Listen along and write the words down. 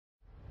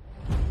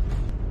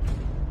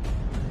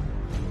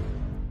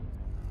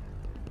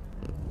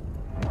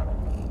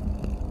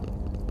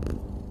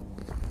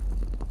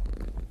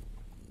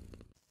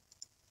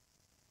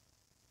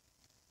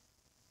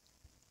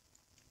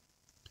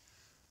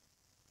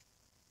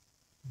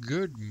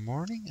Good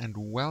morning and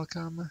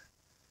welcome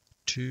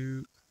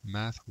to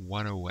Math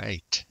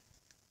 108.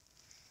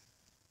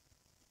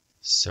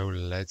 So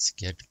let's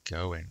get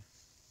going.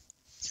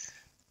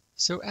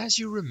 So as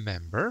you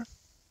remember,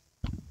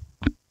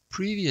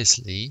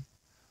 previously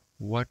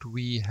what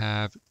we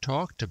have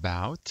talked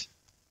about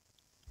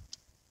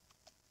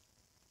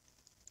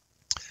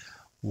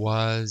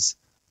was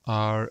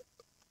our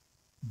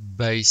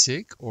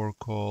basic or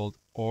called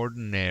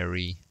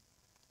ordinary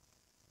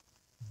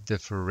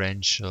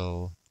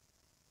differential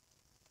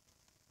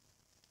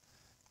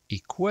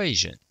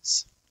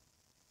equations.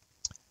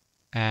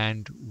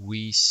 And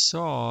we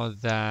saw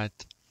that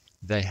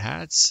they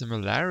had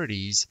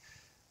similarities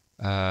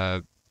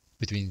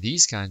between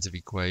these kinds of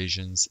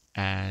equations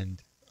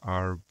and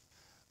our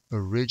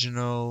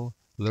original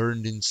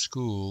learned in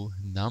school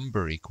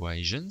number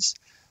equations.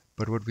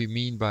 But what we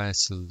mean by a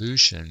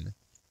solution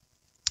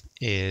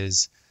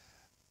is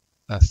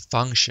a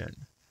function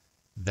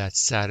that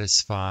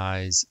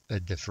satisfies a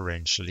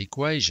differential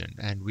equation.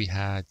 And we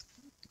had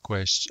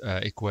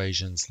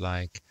equations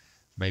like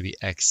maybe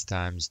x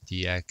times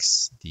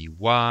dx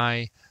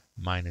dy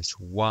minus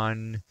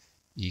 1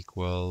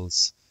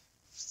 equals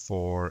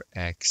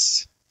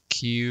 4x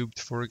cubed,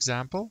 for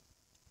example.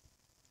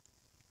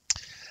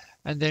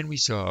 And then we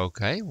saw,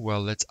 okay,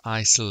 well, let's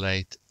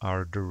isolate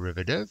our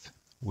derivative.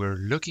 We're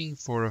looking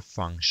for a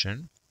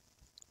function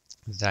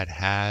that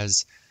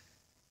has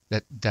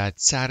that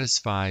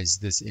satisfies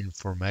this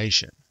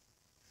information.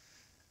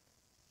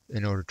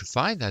 In order to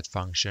find that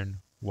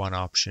function, one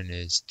option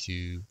is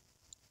to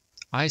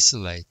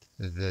isolate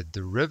the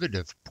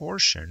derivative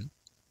portion,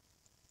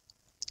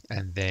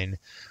 and then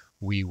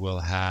we will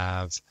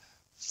have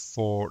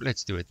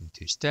let's do it in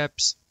two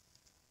steps,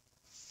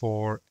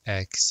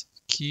 4x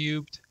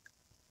cubed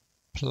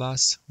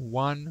plus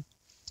 1,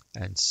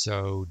 and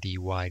so dy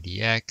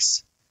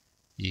dx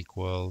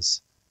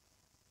equals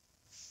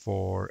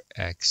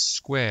 4x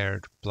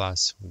squared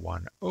plus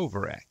 1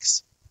 over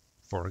x,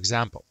 for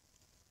example.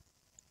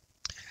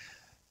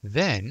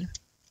 Then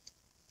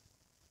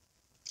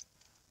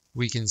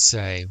we can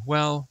say,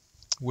 well,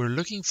 we're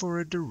looking for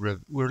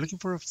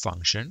a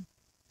function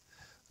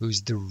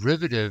whose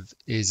derivative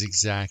is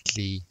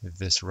exactly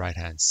this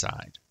right-hand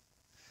side.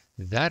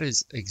 That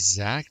is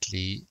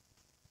exactly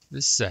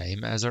the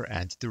same as our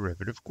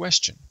antiderivative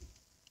question.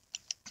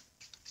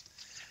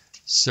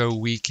 So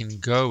we can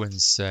go and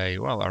say,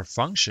 well, our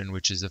function,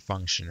 which is a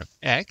function of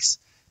x,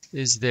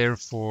 is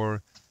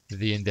therefore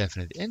the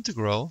indefinite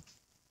integral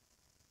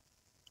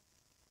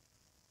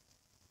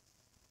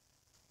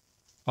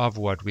of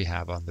what we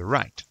have on the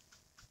right.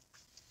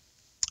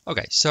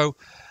 Okay, so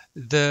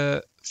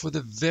for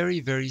the very,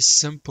 very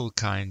simple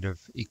kind of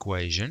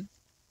equation,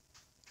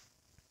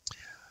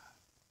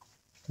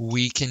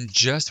 we can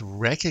just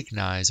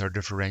recognize our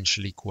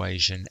differential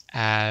equation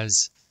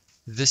as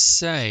the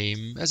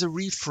same as a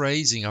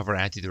rephrasing of our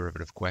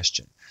antiderivative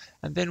question.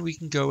 And then we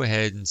can go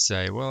ahead and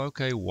say, well,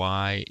 okay,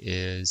 y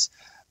is,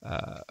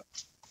 well,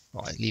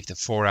 I leave the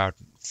 4 out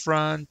in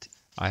front.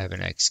 I have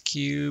an x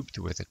cubed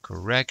with a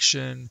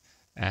correction,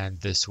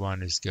 and this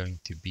one is going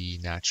to be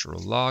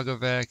natural log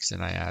of x,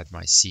 and I add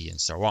my c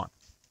and so on.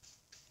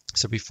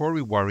 So before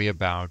we worry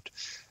about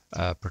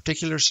a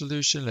particular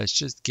solution, let's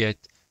just get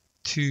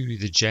to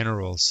the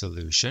general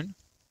solution,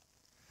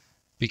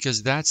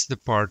 because that's the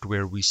part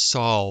where we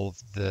solve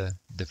the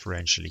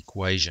differential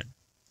equation.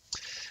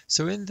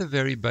 So in the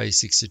very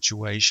basic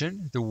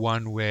situation, the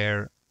one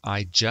where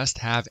I just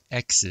have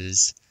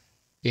x's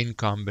in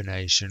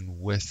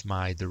combination with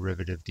my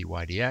derivative dy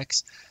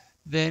dx,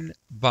 then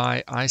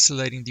by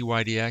isolating dy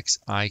dx,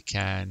 I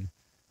can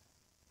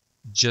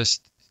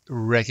just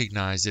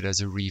recognize it as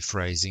a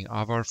rephrasing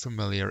of our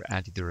familiar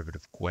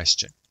antiderivative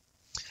question.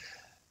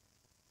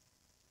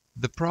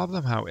 The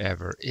problem,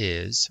 however,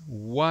 is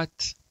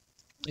what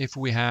if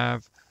we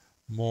have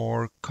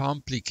more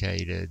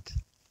complicated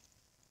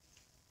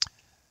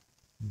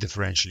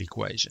differential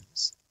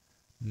equations?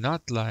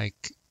 Not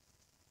like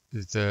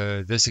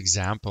this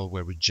example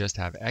where we just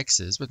have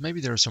x's, but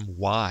maybe there are some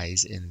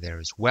y's in there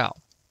as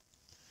well.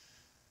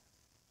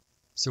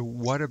 So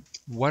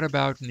what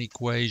about an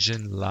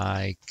equation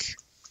like,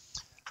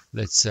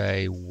 let's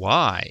say,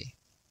 y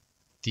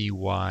dy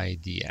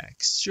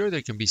dx? Sure,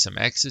 there can be some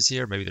x's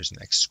here. Maybe there's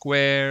an x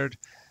squared,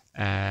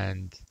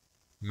 and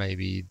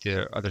maybe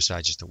the other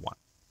side just a 1.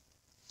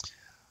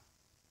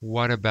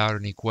 What about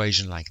an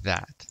equation like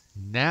that?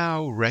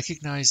 Now,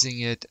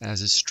 recognizing it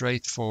as a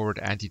straightforward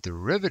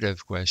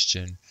antiderivative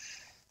question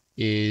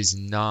is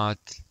not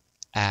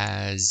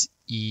as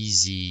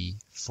easy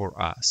for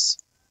us.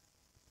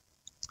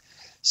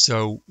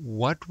 So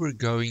what we're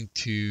going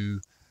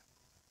to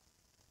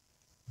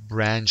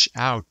branch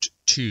out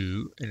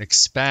to and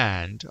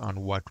expand on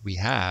what we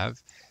have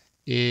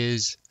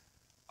is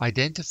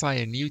identify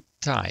a new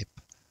type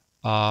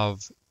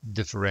of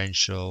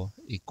differential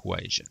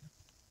equation.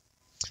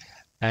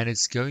 And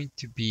it's going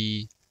to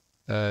be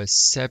a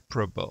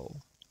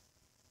separable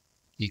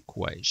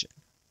equation.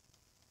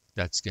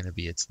 That's going to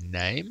be its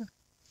name.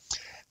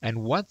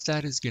 And what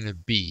that is going to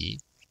be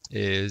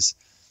is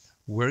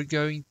we're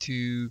going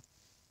to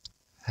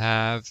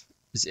have,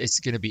 it's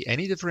going to be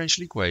any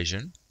differential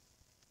equation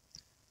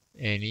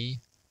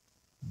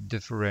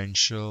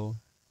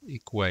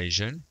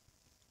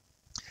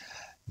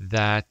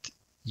that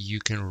you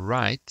can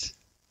write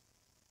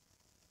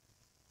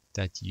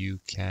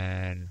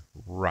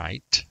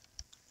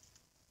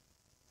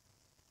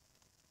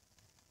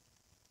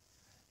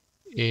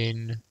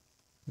in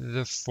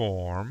the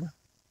form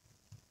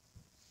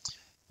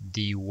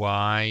dy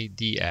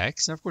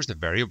dx. Now, of course, the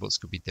variables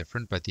could be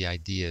different, but the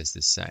idea is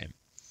the same.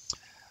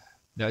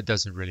 Now, it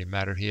doesn't really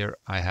matter here.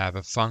 I have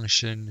a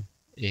function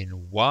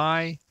in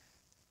y,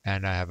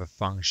 and I have a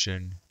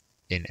function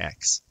in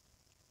x,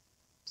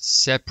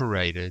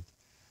 separated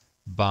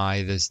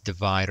by this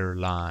divider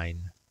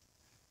line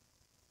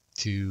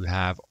to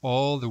have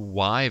all the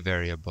y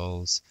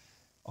variables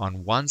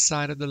on one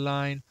side of the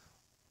line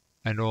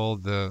and all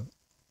the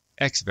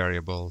x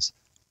variables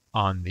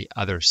on the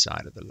other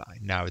side of the line.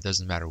 Now, it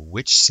doesn't matter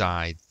which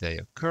side they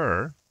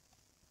occur,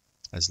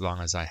 as long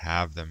as I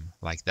have them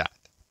like that.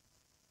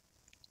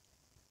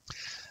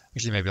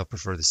 Actually, maybe I'll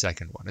prefer the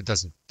second one. It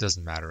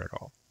doesn't matter at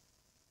all.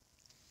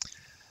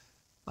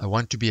 I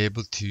want to be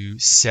able to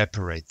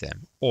separate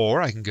them,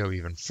 or I can go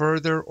even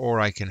further, or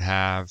I can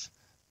have,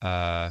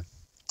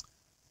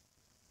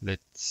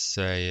 let's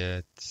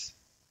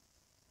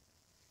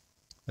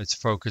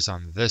focus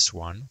on this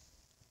one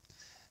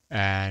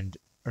and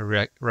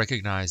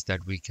recognize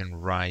that we can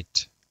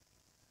write,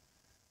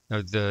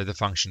 no, the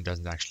function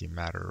doesn't actually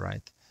matter,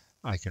 right?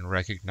 I can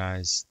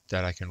recognize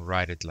that I can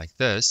write it like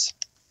this,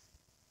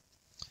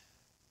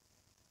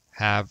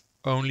 have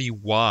only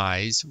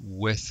y's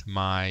with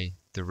my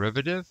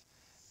derivative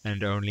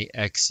and only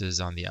x's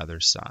on the other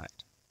side.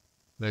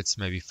 Let's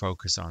maybe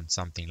focus on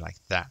something like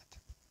that.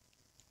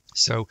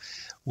 So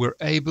we're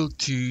able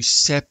to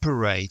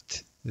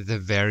separate the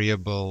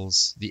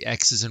variables, the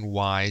x's and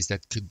y's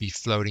that could be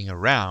floating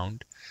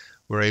around.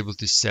 We're able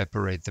to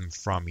separate them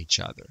from each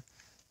other.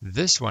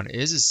 This one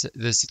is,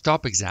 this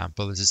top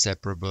example is a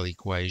separable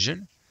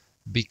equation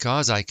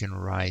because I can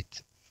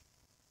write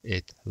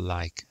it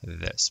like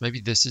this. Maybe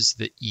this is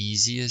the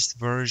easiest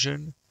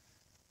version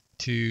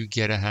to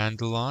get a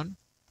handle on,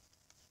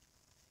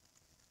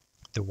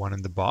 the one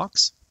in the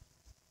box,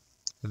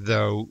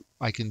 though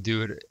I can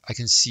do it, I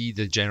can see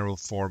the general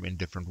form in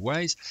different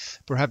ways.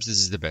 Perhaps this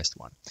is the best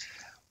one.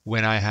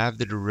 When I have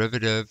the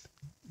derivative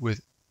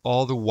with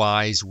all the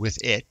y's with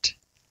it,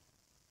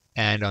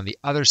 and on the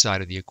other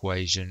side of the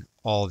equation,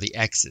 all the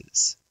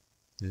x's,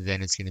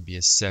 then it's going to be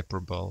a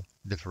separable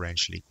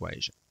differential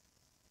equation.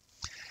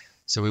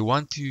 So we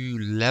want to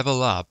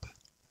level up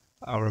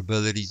our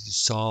ability to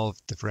solve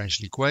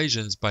differential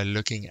equations by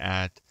looking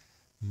at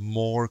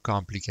more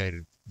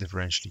complicated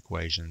differential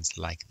equations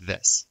like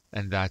this.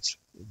 And that's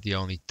the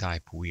only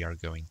type we are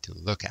going to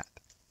look at.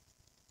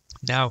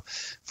 Now,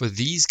 for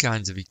these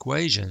kinds of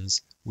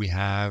equations, we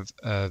have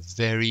a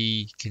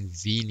very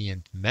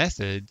convenient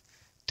method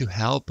to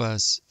help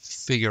us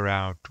figure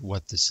out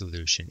what the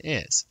solution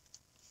is.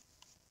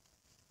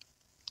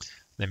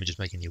 Let me just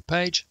make a new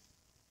page.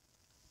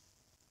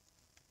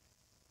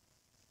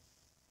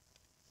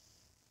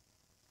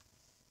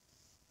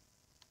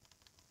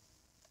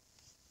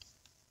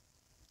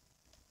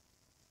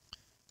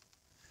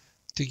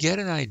 To get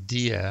an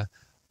idea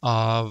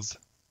of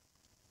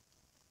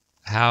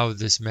how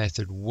this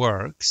method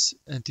works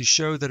and to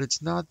show that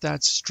it's not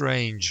that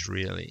strange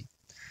really,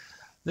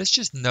 let's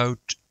just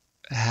note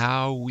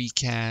how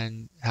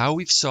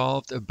we've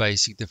solved a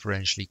basic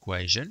differential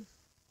equation.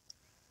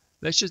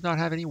 Let's just not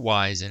have any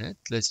y's in it.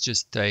 Let's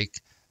just take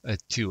a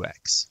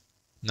 2x.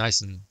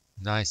 Nice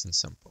and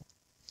simple.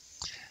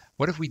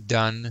 What have we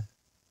done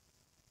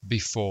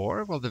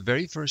before? Well, the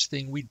very first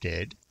thing we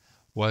did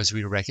was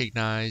we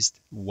recognized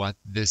what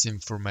this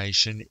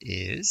information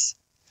is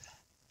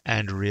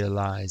and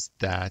realized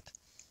that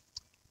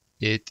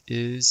it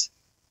is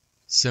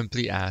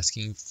simply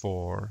asking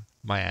for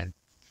my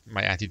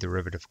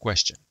antiderivative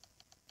question.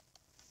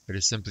 It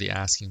is simply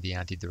asking the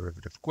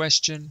antiderivative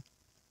question,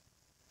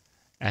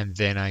 and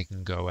then I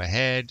can go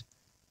ahead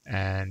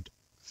and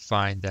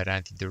find that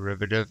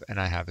antiderivative, and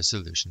I have a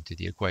solution to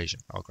the equation.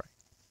 Okay.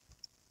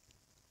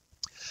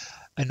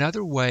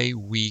 Another way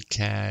we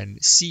can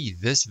see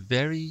this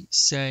very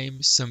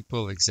same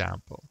simple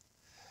example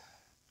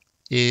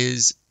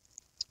is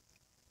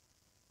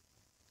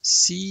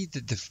see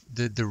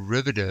the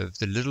derivative,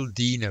 the little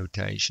d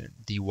notation,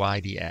 dy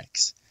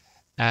dx,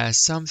 as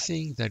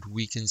something that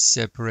we can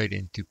separate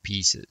into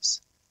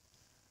pieces.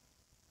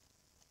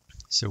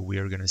 So we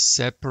are going to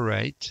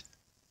separate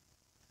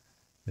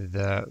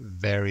the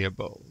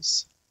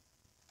variables.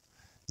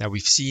 Now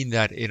we've seen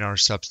that in our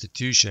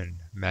substitution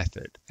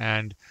method,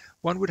 and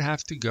one would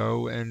have to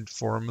go and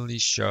formally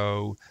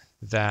show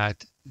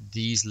that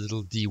these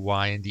little dy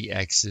and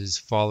dx's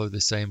follow the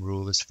same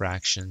rule as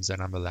fractions,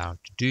 and I'm allowed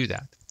to do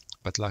that.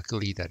 But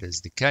luckily that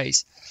is the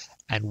case,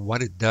 and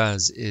what it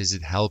does is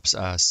it helps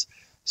us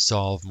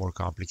solve more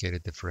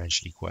complicated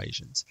differential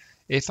equations.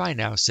 If I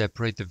now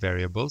separate the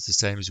variables the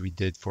same as we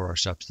did for our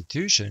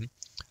substitution,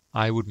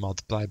 I would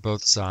multiply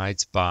both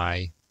sides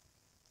by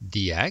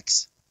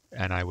dx,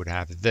 and I would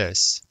have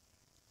this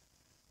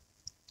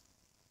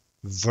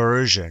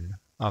version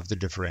of the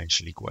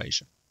differential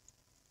equation,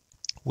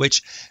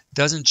 which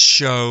doesn't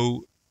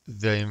show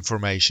the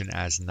information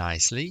as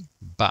nicely,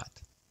 but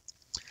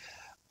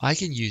I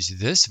can use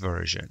this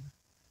version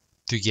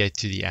to get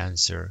to the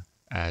answer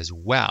as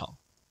well,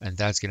 and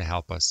that's going to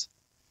help us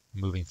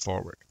moving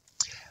forward.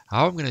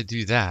 How I'm going to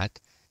do that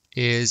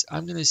is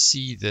I'm going to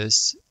see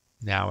this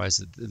now as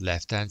the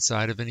left-hand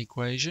side of an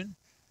equation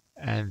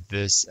and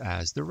this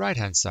as the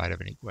right-hand side of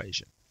an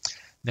equation.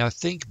 Now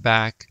think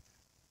back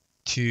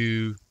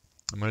to,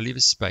 I'm going to leave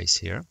a space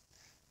here,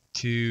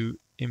 to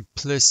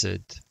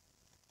implicit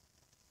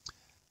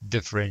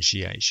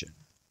differentiation.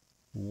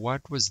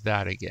 What was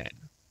that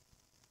again?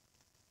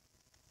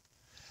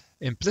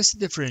 Implicit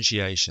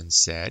differentiation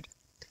said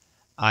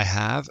I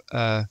have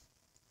a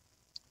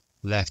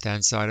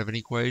left-hand side of an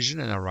equation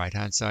and a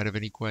right-hand side of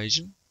an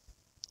equation.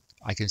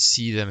 I can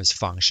see them as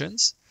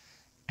functions,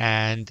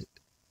 and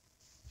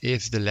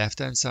if the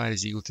left-hand side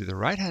is equal to the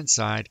right-hand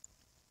side,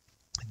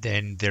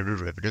 then their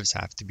derivatives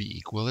have to be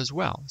equal as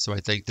well. So I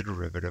take the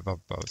derivative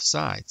of both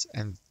sides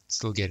and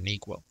still get an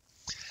equal.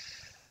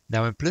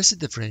 Now implicit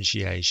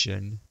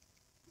differentiation,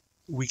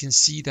 we can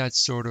see that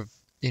sort of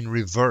in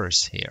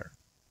reverse here.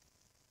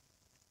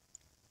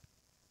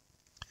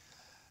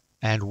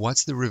 And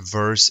what's the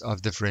reverse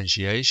of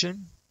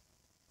differentiation?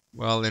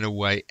 Well, in a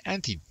way,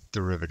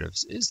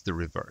 antiderivatives is the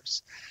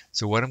reverse.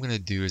 So what I'm going to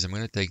do is I'm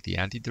going to take the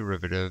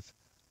antiderivative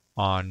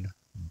on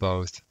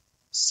both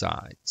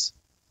sides.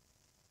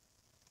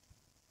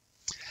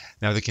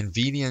 Now the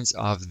convenience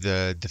of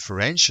the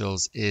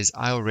differentials is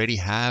I already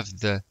have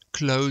the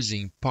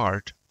closing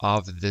part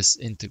of this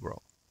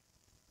integral.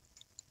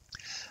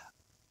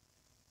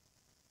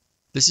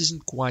 This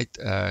isn't quite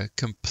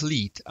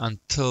complete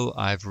until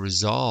I've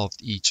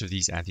resolved each of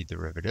these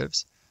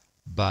antiderivatives,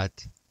 but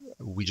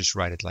we just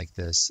write it like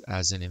this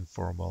as an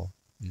informal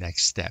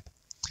next step.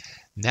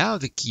 Now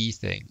the key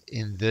thing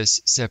in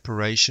this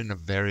separation of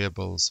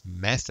variables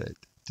method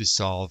to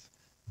solve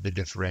the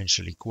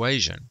differential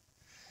equation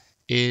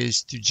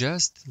is to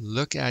just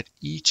look at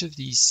each of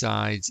these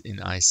sides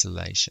in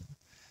isolation.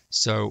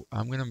 So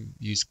I'm going to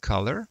use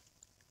color.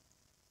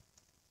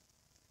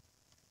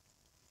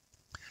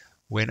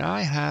 When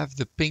I have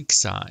the pink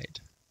side,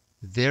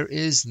 there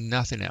is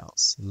nothing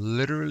else.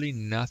 Literally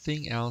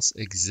nothing else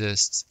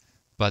exists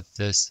but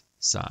this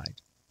side.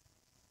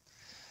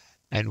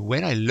 And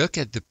when I look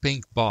at the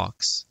pink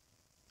box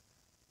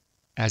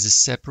as a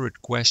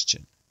separate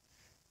question,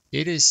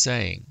 it is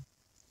saying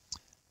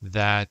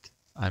that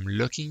I'm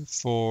looking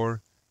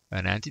for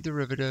an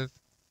antiderivative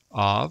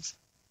of,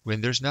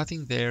 when there's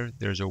nothing there,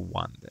 there's a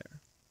 1 there,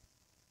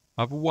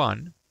 of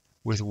 1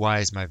 with y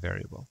as my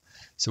variable.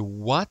 So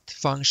what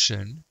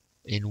function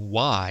in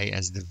y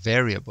as the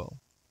variable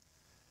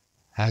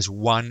has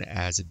 1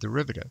 as a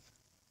derivative?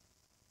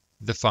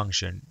 The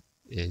function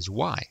is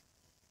y.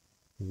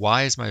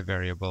 Y is my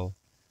variable.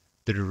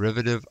 The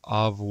derivative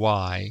of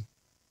y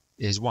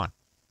is 1.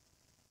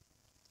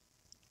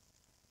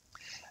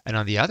 And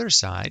on the other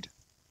side,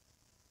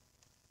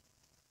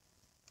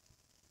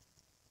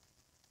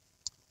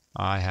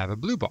 I have a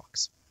blue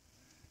box.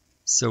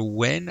 So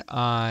when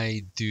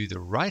I do the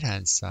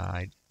right-hand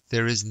side,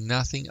 there is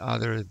nothing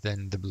other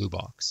than the blue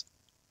box.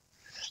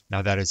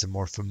 Now that is a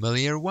more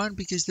familiar one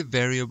because the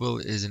variable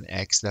is an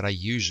x that I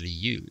usually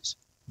use,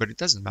 but it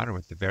doesn't matter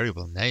what the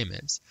variable name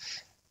is.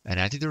 An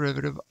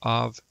antiderivative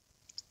of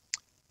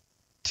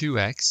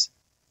 2x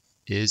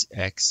is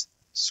x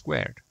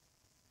squared.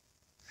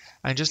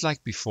 And just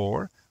like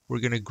before, we're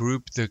going to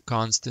group the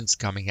constants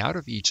coming out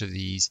of each of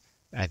these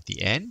at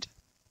the end.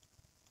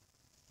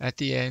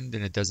 And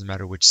it doesn't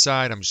matter which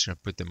side, I'm just going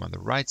to put them on the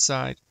right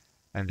side,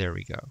 and there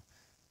we go.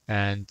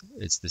 And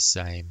it's the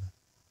same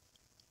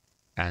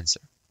answer.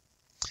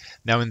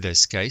 Now in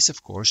this case,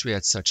 of course, we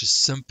had such a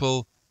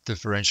simple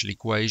differential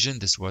equation,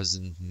 this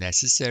wasn't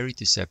necessary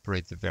to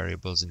separate the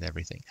variables and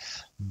everything.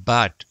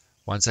 But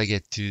once I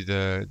get to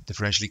the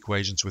differential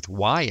equations with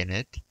y in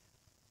it,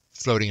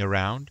 floating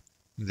around,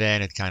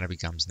 then it kind of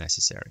becomes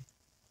necessary.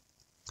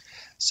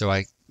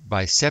 So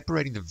by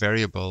separating the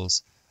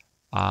variables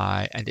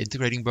and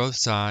integrating both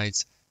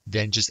sides,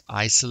 then just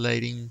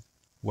isolating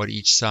what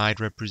each side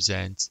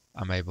represents,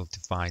 I'm able to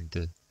find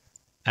the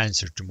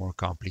answer to more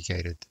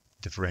complicated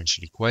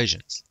differential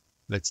equations.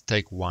 Let's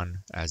take one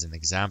as an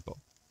example.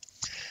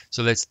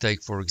 So let's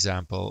take, for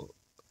example,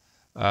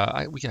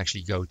 we can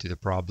actually go to the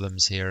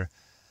problems here.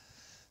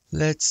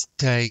 Let's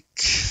take,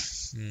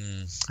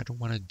 I don't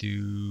want to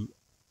do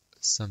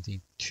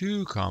something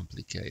too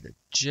complicated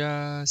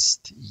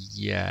just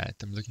yet.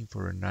 I'm looking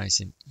for a nice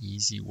and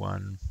easy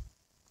one.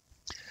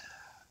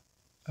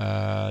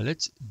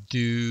 Let's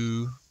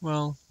do,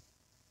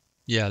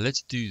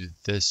 let's do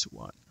this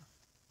one.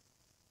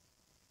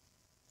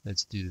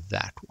 Let's do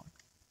that one.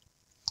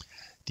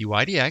 dy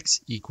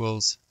dx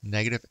equals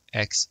negative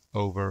x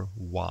over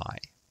y.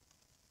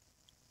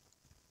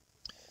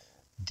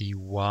 dy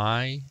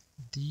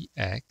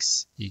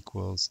dx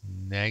equals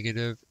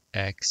negative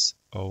x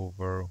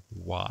over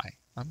y.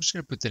 I'm just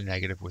going to put the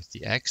negative with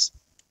the x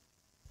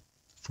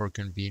for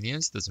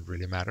convenience, doesn't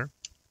really matter.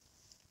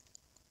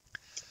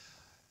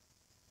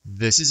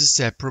 This is a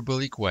separable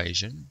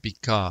equation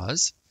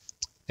because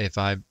if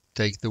I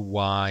take the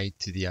y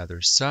to the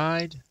other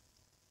side,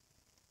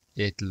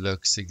 it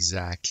looks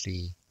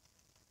exactly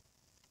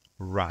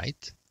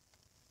right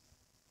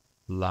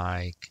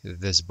like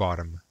this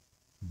bottom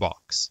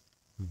box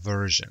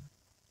version.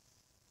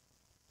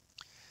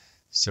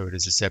 So it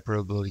is a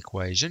separable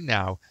equation.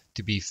 Now,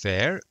 to be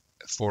fair,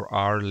 for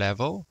our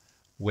level,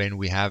 when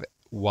we have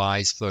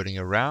y's floating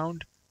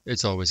around,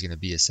 it's always going to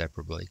be a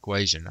separable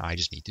equation. I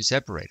just need to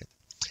separate it.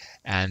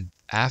 And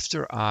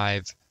after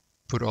I've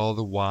put all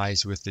the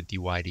y's with the dy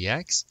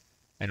dx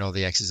and all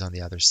the x's on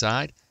the other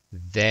side,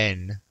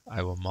 then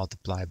I will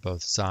multiply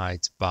both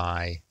sides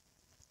by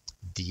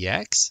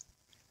dx.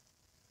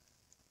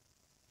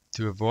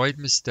 To avoid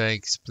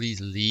mistakes, please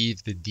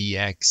leave the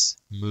dx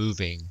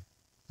moving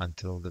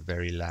until the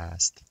very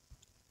last.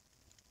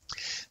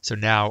 So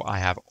now I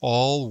have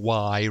all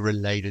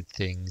y-related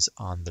things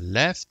on the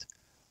left,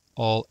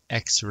 all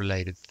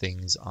x-related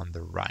things on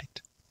the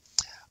right.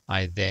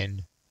 I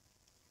then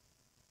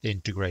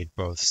integrate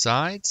both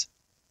sides.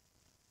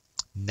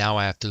 Now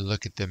I have to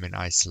look at them in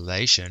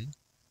isolation,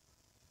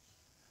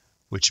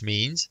 which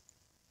means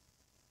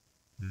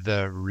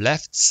the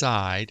left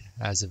side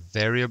has a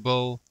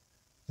variable.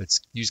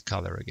 Let's use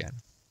color again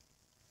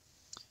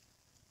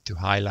to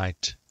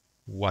highlight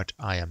what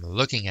I am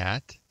looking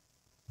at.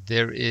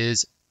 There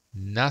is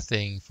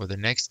nothing for the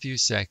next few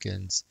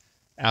seconds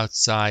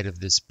outside of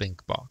this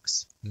pink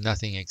box.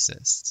 Nothing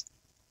exists.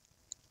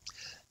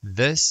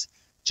 This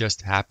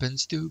just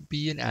happens to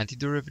be an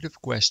antiderivative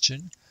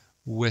question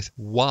with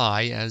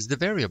y as the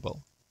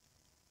variable.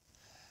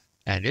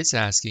 And it's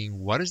asking,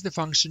 what is the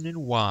function in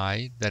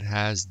y that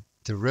has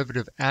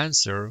derivative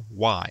answer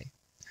y?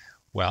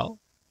 Well,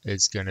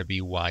 it's going to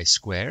be y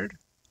squared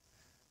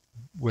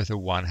with a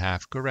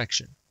 1/2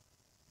 correction.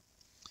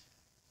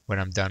 When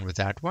I'm done with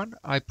that one,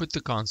 I put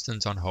the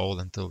constants on hold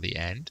until the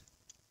end.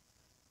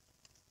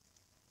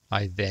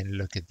 I then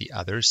look at the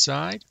other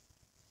side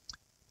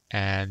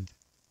and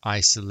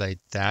isolate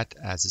that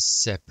as a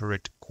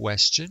separate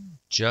question,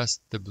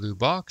 just the blue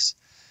box.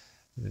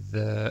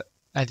 The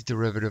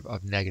antiderivative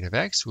of negative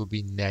x will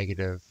be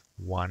negative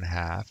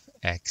 1/2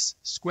 x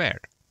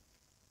squared.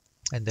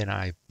 And then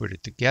I put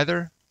it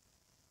together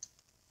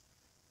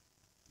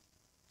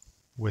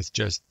with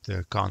just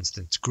the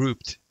constants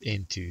grouped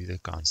into the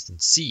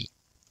constant c.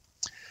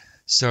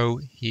 So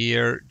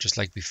here, just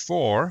like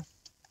before,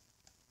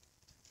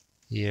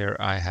 here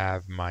I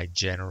have my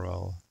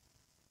general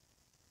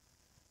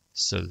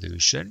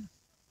solution.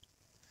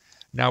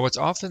 Now, what's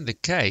often the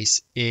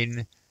case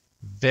in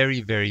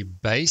very, very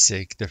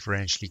basic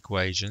differential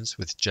equations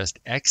with just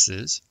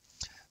x's,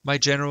 my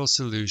general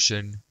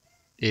solution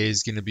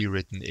is going to be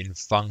written in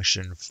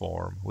function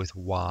form with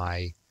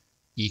y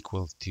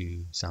equal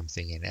to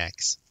something in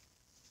x.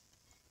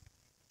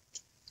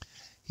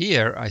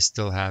 Here I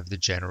still have the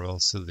general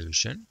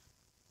solution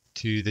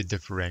to the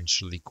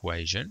differential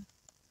equation,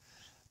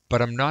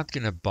 but I'm not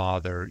going to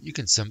bother. You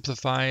can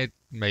simplify it,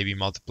 maybe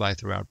multiply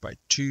throughout by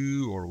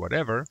 2 or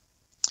whatever.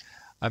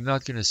 I'm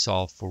not going to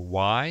solve for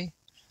y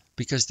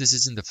because this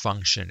isn't a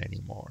function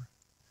anymore.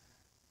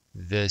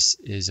 This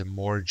is a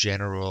more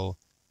general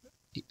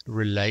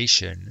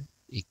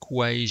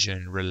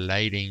equation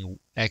relating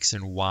x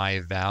and y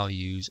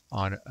values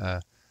on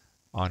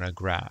a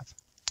graph.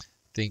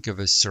 Think of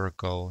a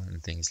circle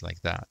and things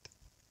like that.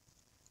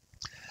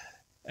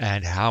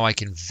 And how I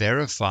can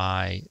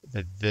verify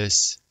that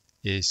this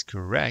is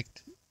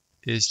correct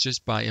is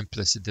just by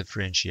implicit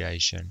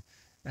differentiation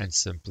and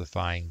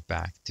simplifying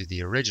back to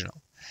the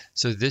original.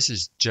 So this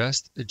is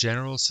just a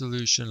general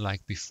solution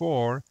like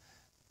before.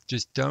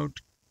 Just don't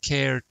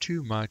care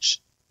too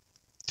much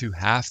to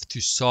have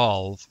to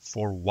solve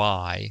for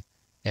y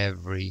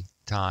every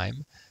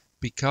time,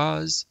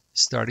 because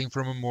starting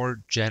from a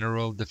more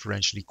general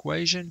differential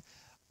equation,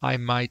 I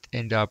might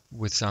end up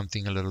with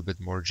something a little bit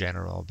more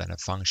general than a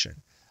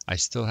function. I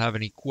still have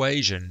an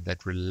equation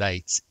that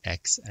relates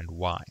x and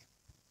y.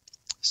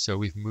 So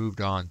we've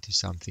moved on to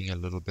something a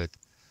little bit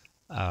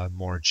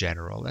more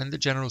general, and the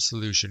general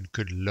solution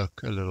could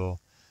look a little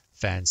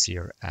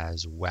fancier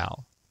as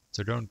well.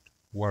 So don't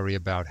worry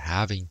about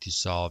having to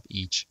solve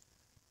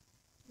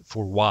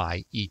for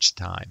y each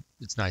time.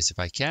 It's nice if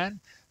I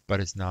can, but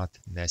it's not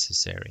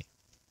necessary.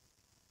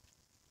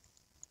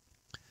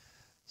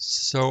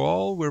 So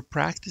all we're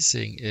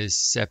practicing is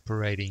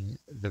separating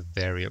the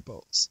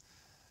variables.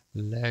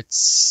 Let's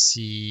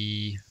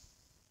see.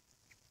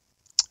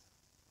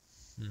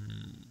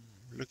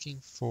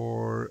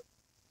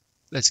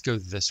 Let's go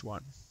this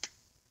one.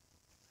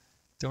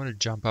 Don't want to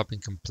jump up in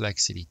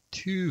complexity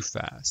too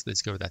fast.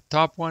 Let's go with that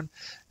top one.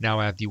 Now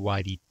I have dy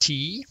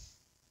dt,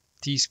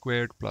 t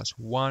squared plus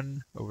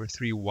 1 over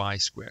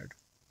 3y squared.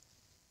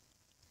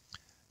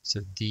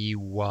 So dy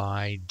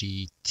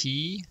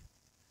dt,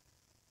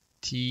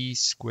 t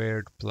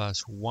squared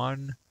plus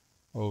 1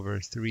 over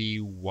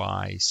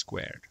 3y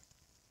squared.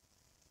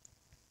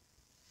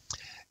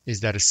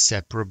 Is that a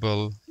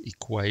separable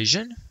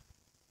equation?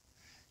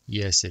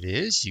 Yes, it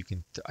is.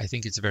 I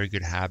think it's a very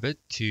good habit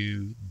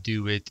to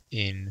do it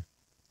in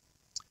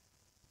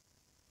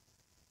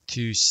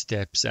 2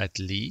 steps at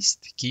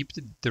least. Keep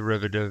the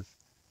derivative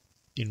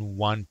in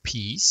one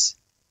piece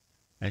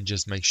and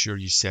just make sure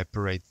you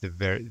separate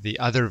the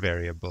other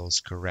variables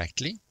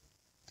correctly.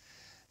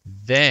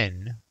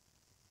 Then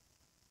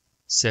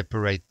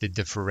separate the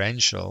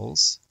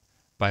differentials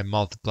by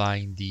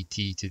multiplying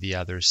dt to the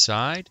other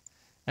side,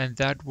 and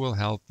that will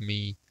help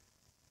me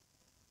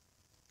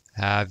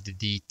have the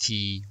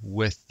dt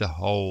with the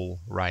whole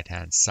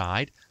right-hand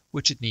side,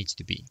 which it needs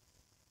to be.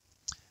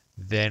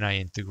 Then I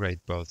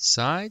integrate both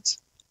sides.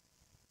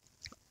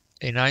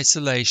 In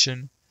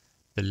isolation,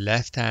 the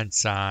left-hand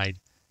side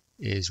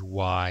is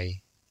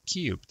y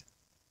cubed.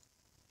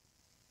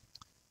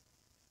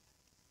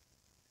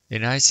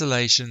 In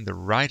isolation, the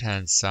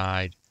right-hand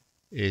side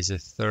is a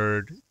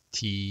third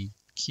t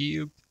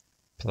cubed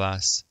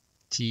plus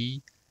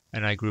t,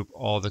 and I group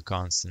all the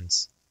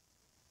constants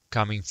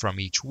coming from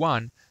each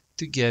one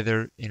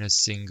together in a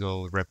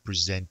single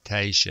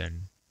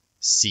representation,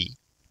 c.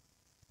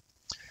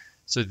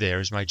 So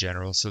there's my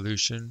general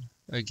solution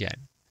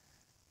again.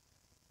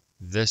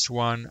 This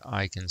one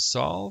I can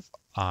solve.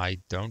 I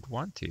don't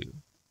want to.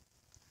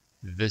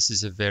 This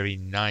is a very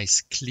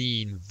nice,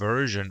 clean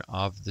version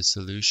of the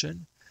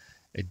solution.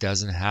 It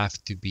doesn't have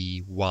to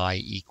be y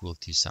equal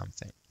to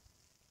something.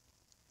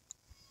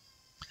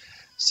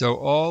 So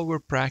all we're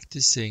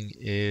practicing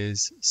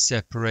is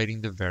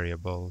separating the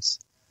variables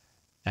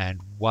and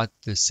what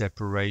the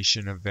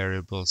separation of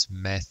variables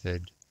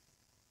method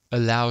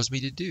allows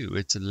me to do.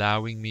 It's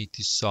allowing me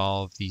to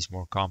solve these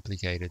more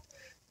complicated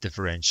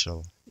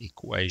differential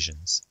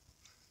equations.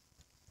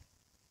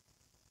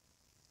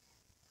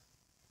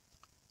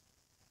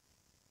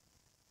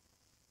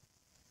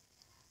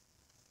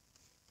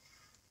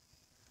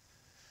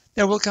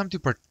 Now we'll come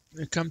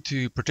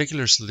to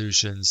particular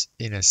solutions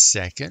in a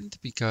second,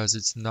 because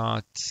it's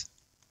not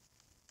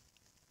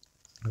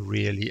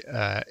really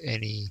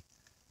any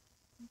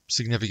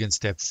significant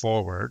step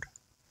forward.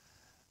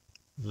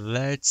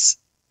 Let's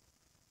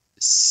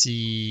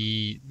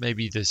see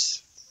maybe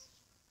this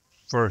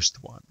first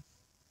one.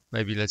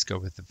 Maybe let's go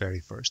with the very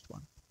first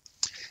one.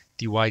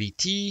 dy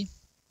dt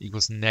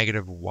equals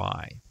negative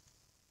y.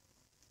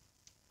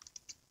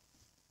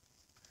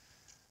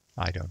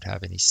 I don't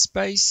have any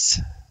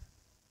space.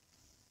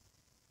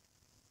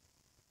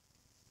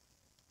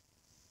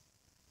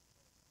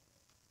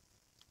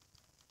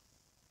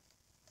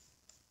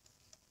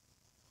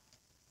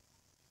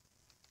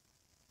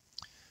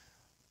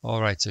 All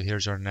right, so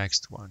here's our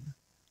next one.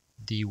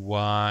 dy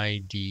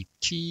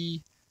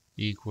dt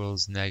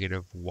equals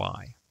negative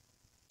y.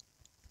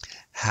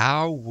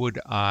 How would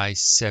I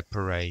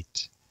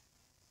separate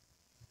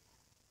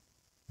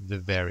the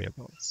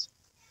variables?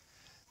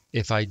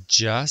 If I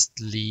just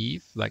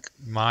leave, like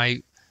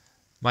my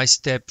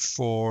step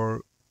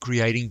for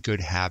creating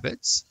good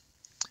habits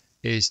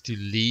is to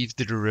leave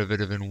the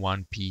derivative in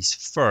one piece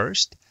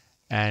first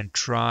and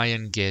try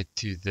and get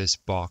to this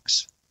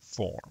box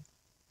form,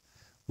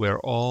 where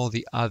all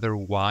the other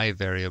y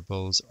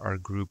variables are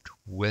grouped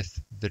with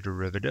the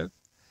derivative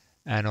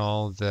and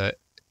all the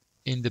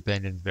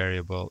independent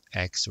variable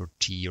x or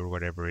t or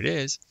whatever it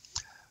is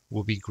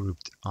will be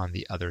grouped on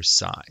the other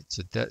side.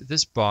 So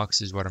this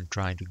box is what I'm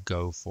trying to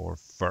go for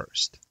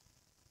first.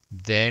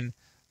 Then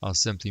I'll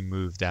simply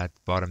move that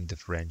bottom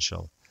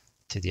differential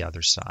to the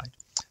other side.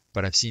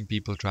 But I've seen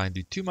people try and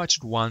do too much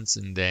at once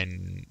and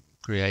then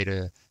create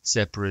a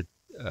separate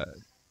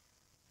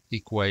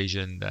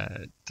equation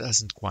that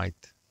isn't quite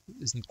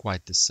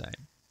the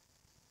same.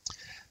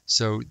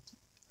 So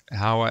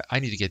how I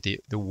need to get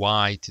the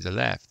y to the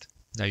left.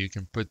 Now you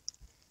can put,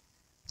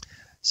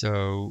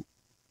 so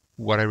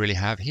what I really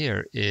have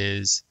here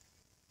is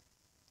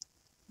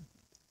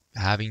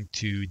having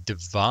to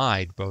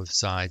divide both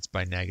sides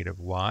by negative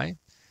y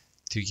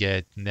to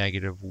get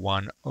negative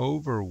 1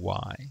 over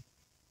y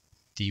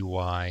dy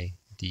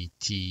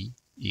dt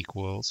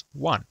equals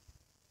 1.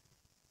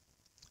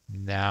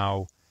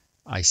 Now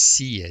I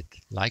see it,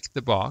 like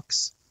the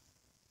box,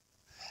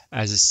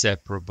 as a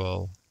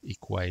separable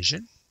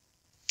equation.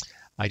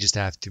 I just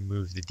have to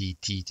move the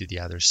dt to the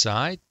other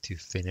side to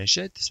finish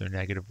it. So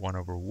negative 1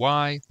 over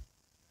y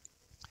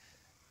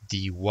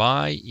dy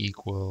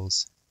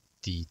equals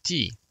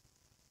dt.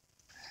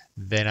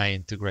 Then I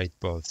integrate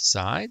both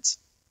sides.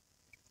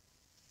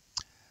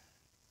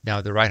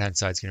 Now the right-hand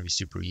side is going to be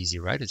super easy,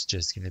 right? It's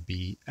just going to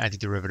be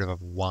antiderivative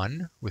of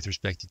 1 with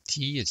respect to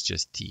t. It's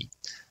just t.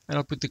 And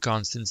I'll put the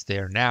constants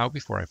there now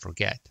before I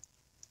forget.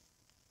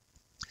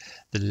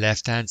 The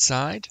left-hand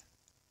side,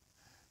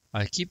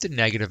 I keep the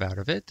negative out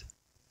of it.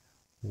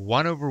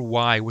 1 over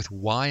y with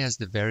y as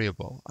the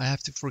variable. I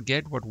have to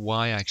forget what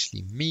y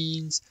actually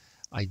means.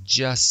 I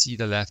just see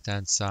the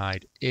left-hand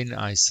side in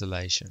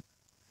isolation.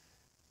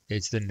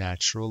 It's the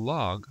natural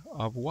log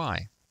of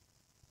y.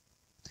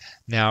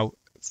 Now,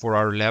 for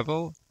our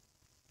level,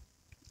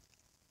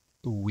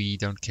 we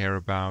don't care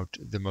about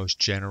the most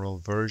general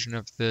version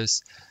of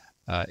this.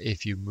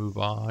 If you move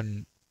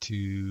on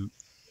to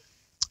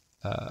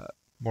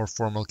more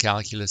formal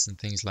calculus and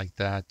things like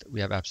that,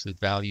 we have absolute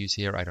values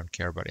here. I don't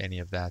care about any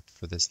of that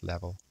for this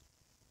level.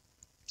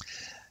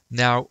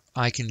 Now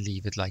I can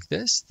leave it like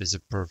this. There's a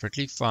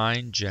perfectly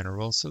fine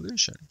general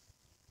solution.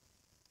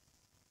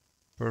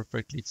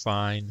 Perfectly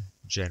fine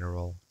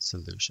general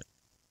solution.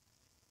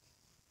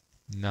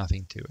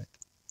 Nothing to it.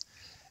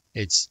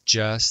 It's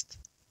just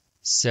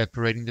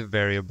separating the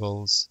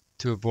variables.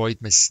 To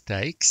avoid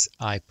mistakes,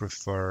 I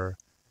prefer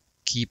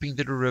keeping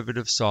the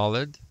derivative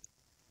solid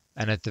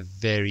and at the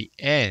very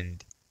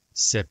end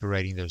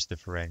separating those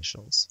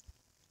differentials.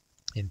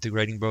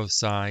 Integrating both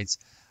sides,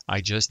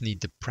 I just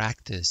need to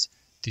practice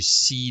to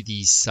see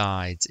these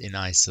sides in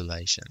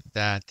isolation.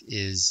 That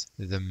is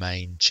the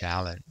main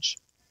challenge.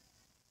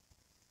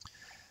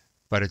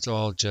 But it's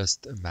all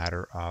just a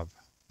matter of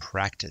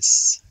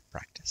practice.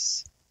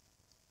 Practice.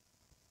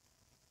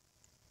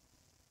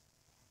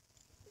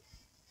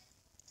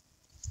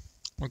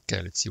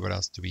 Okay, let's see what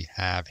else do we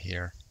have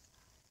here.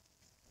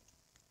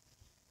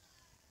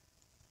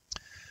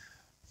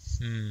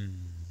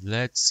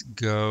 Let's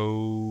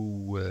go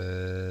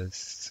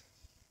with...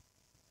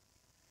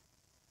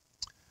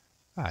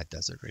 it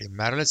doesn't really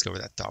matter. Let's go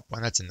with that top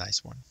one. That's a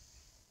nice one.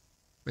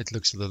 It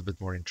looks a little bit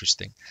more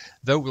interesting.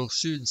 Though we'll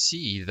soon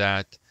see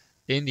that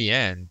in the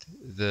end,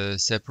 the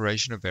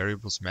separation of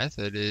variables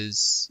method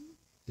is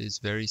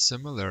very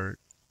similar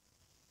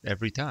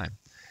every time.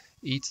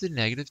 E to the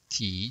negative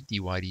t dy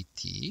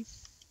dt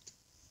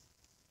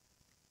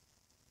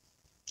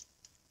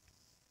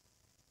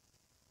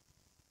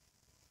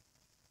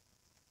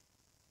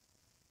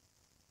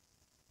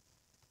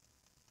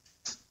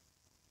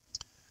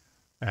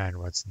and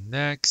what's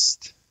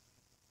next?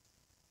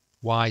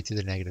 Y to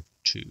the negative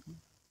 2.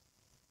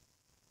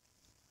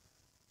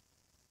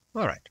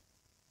 All right.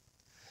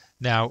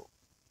 Now,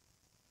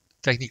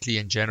 technically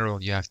in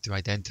general, you have to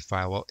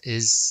identify, well,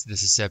 is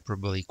this a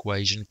separable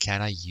equation?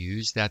 Can I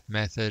use that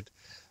method?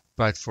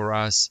 But for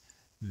us,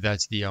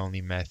 that's the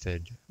only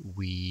method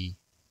we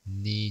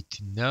need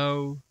to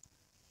know.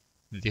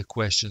 The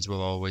questions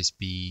will always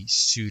be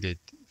suited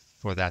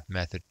for that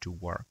method to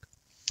work.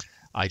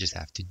 I just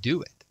have to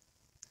do it.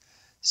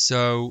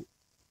 So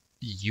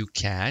you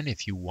can,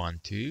 if you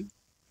want to,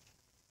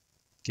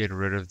 get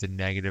rid of the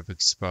negative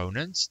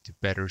exponents to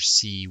better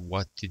see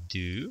what to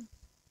do.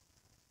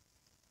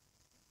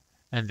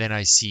 And then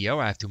I see, oh,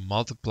 I have to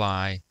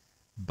multiply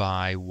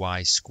by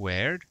y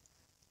squared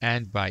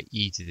and by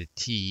e to the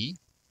t.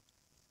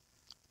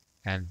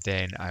 And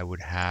then I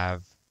would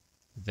have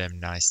them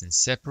nice and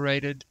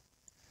separated.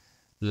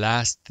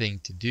 Last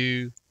thing to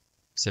do,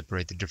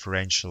 separate the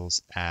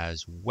differentials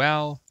as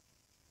well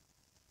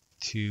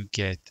to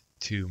get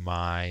to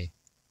my,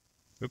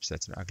 oops,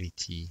 that's an ugly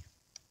t.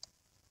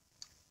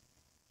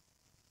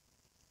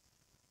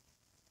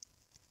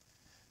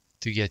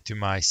 To get to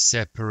my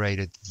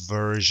separated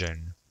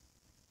version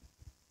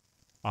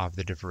of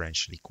the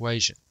differential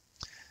equation.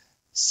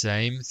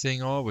 Same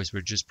thing always,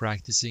 we're just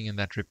practicing, and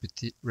that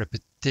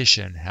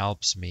repetition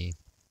helps me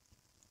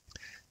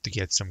to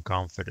get some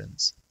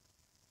confidence.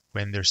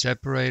 When they're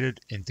separated,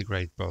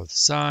 integrate both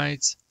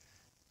sides.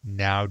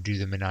 Now do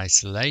them in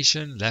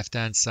isolation.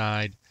 Left-hand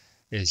side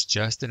is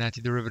just an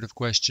antiderivative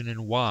question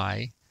in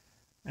y.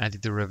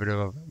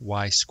 Antiderivative of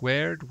y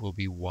squared will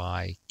be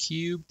y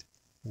cubed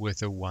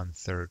with a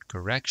 1/3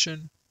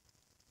 correction.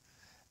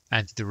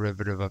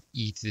 Antiderivative of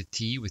e to the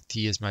t with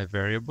t as my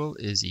variable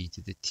is e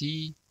to the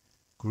t.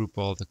 Group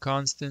all the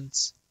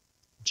constants.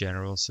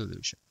 General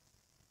solution.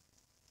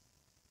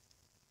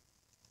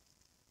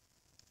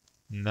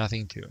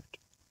 Nothing to it.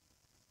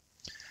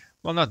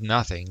 Well, not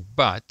nothing,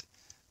 but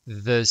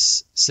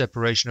this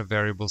separation of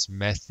variables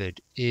method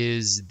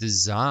is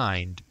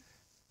designed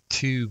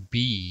to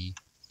be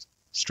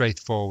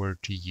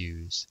straightforward to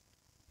use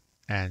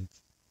and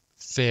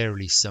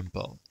fairly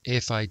simple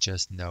if I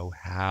just know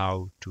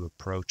how to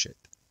approach it.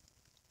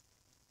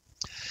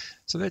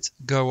 So let's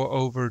go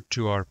over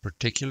to our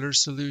particular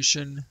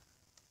solution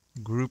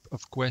group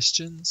of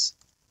questions.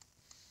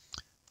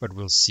 But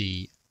we'll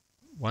see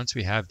once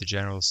we have the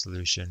general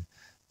solution,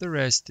 the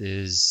rest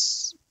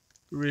is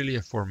really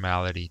a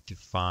formality to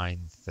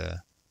find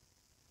the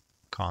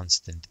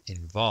constant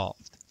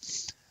involved.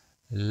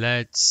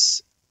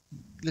 Let's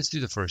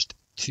do the first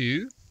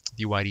 2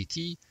 dy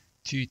dt,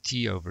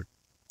 2t over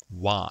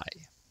y.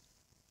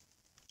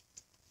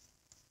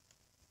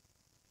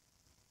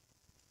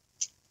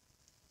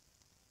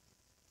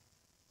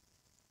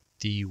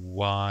 dy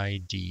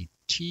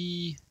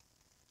dt,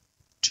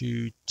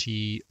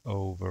 2t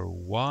over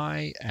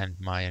y, and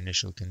my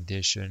initial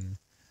condition,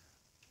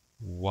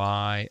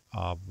 y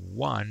of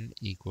 1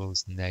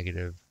 equals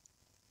negative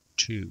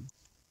 2.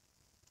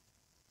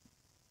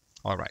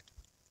 All right.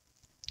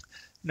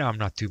 Now I'm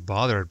not too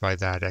bothered by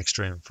that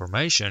extra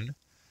information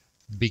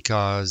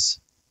because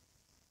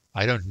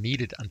I don't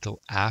need it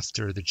until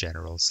after the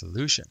general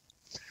solution.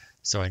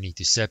 So I need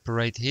to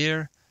separate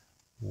here.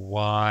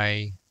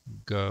 Y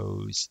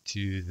goes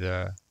to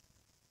the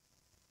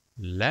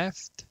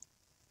left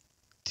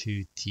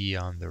 2t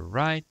on the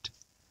right,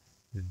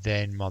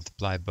 then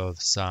multiply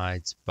both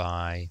sides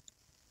by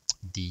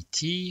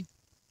dt,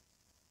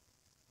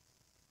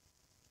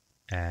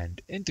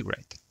 and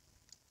integrate.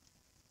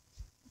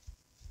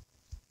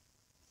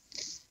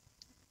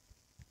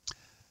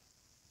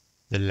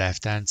 The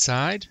left-hand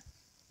side,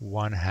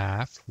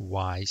 1/2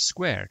 y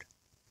squared.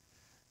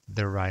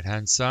 The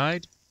right-hand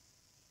side,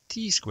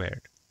 t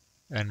squared.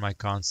 And my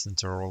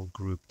constants are all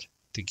grouped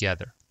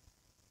together.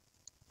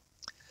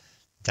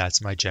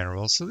 That's my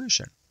general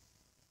solution.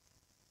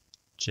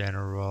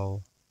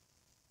 General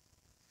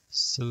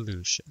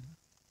solution.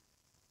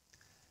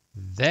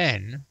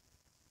 Then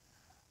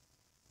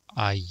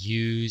I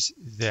use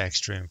the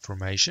extra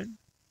information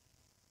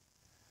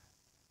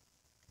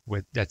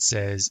that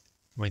says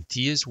when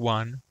t is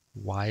 1,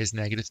 y is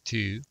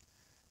 -2.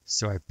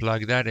 So I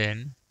plug that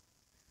in,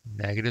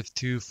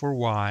 -2 for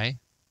y,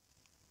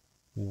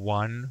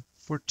 1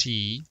 for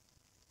t,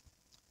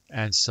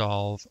 and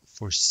solve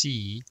for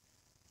c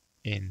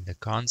in the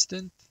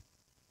constant,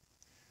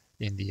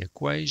 in the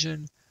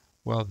equation.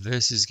 Well,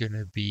 this is going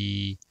to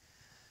be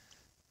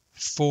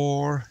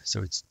 4,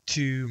 so it's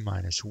 2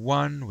 minus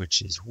 1,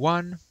 which is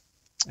 1.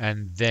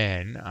 And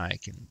then I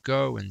can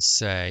go and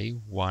say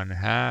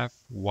 1/2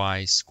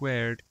 y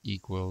squared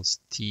equals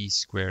t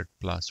squared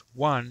plus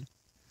 1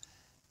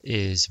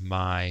 is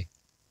my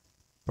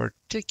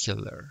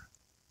particular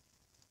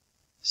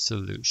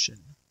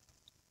solution.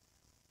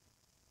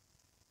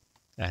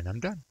 And I'm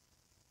done.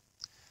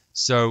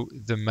 So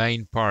the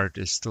main part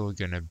is still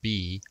going to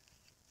be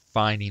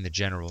finding the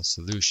general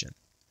solution.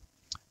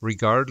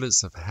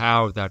 Regardless of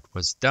how that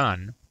was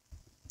done,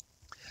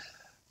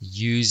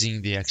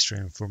 using the extra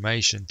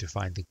information to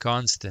find the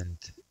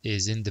constant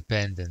is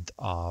independent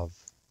of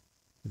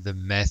the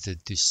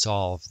method to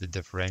solve the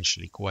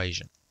differential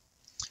equation.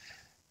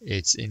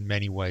 It's in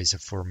many ways a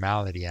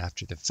formality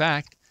after the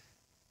fact.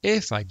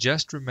 If I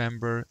just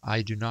remember,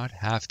 I do not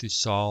have to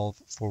solve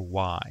for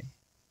y.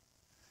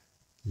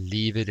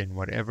 Leave it in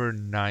whatever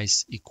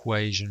nice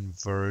equation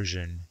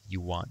version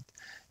you want.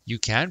 You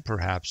can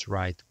perhaps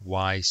write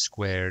y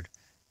squared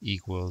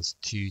equals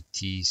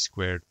 2t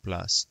squared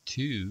plus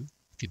 2. You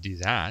could do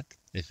that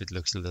if it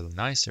looks a little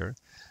nicer,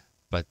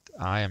 but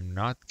I am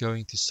not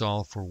going to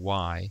solve for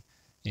y.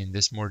 In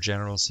this more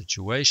general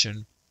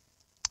situation,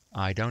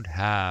 I don't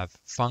have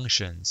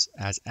functions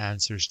as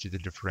answers to the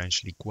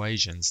differential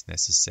equations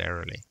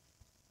necessarily.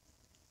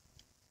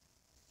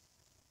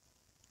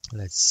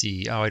 Let's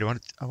see. Oh, I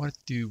want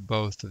to do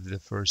both of the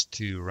first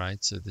two,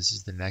 right? So this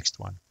is the next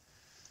one.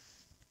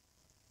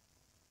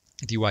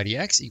 dy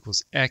dx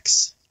equals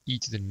x e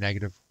to the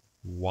negative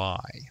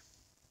y.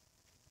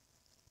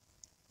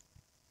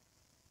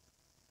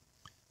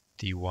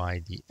 dy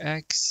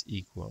dx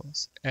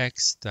equals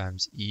x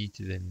times e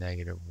to the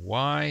negative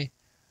y,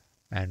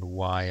 and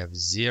y of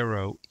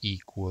 0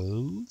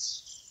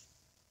 equals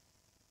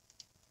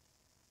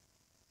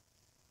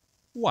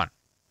 1.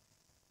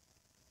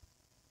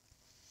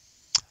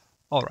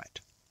 All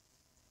right.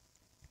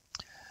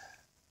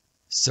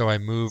 So I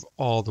move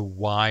all the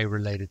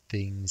y-related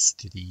things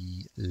to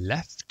the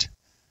left.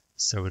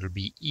 So it'll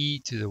be e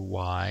to the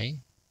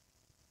y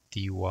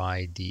dy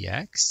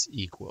dx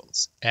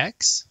equals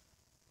x.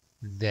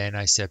 Then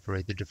I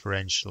separate the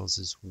differentials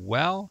as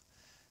well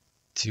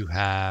to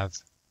have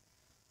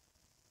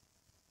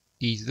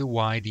e to the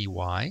y dy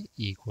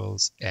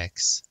equals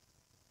x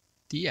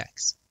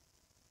dx.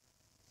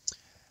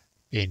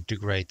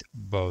 Integrate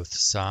both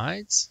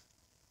sides.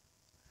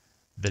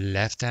 The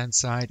left-hand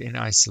side in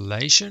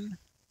isolation,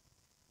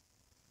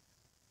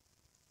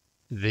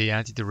 the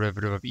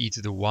antiderivative of e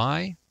to the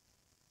y,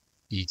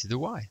 e to the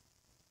y.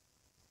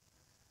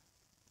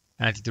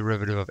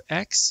 Antiderivative of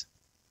x,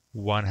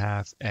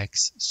 1/2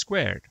 x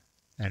squared.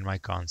 And my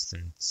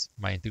constants,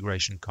 my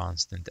integration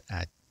constant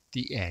at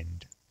the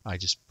end, I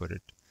just put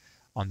it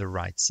on the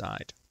right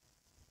side.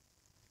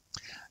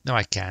 Now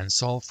I can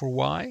solve for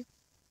y.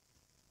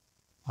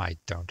 I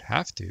don't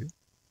have to,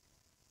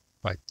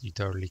 but you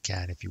totally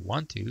can if you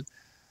want to.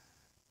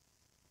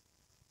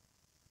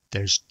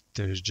 There's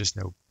just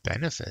no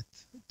benefit,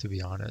 to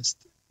be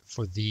honest,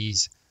 for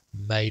these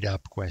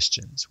made-up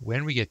questions.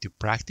 When we get to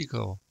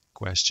practical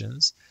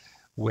questions,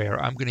 where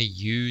I'm going to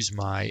use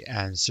my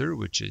answer,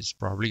 which is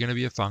probably going to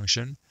be a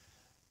function,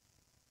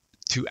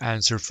 to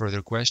answer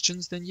further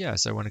questions, then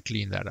yes, I want to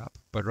clean that up.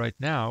 But right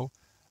now,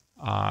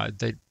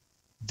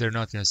 they're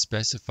not going to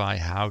specify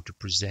how to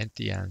present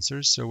the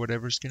answers, so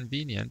whatever's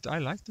convenient. I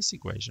like this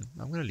equation.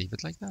 I'm going to leave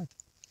it like that.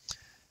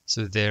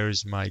 So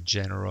there's my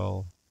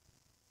general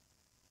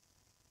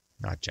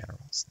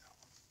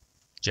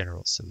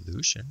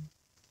solution.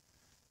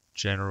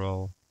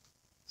 General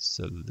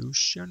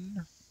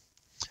solution.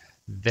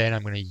 Then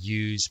I'm going to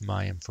use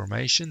my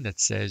information that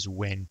says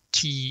when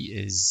t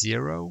is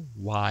 0,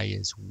 y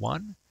is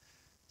 1.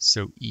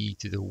 So e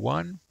to the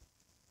 1,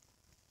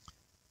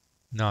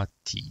 not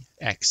t,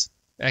 x.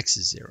 X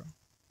is 0.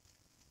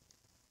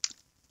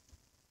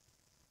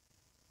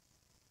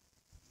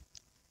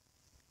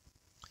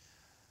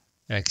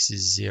 X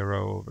is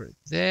 0 over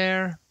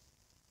there.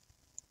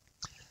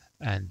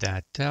 And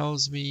that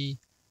tells me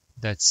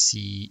that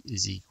C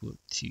is equal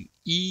to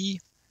E.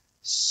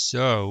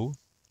 So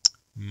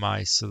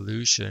my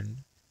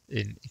solution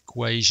in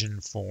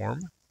equation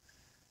form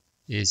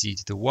is e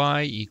to the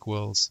y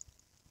equals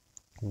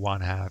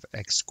 1/2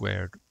 x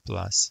squared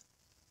plus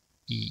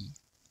E.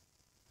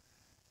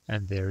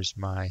 And there's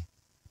my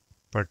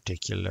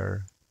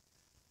particular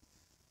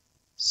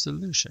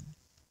solution.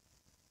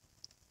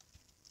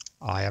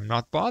 I am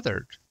not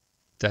bothered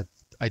that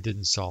I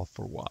didn't solve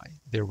for y.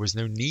 There was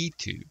no need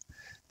to.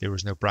 There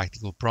was no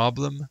practical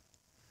problem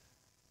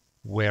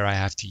where I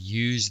have to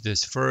use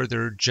this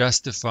further,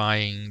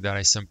 justifying that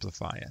I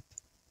simplify it.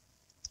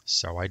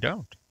 So I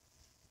don't.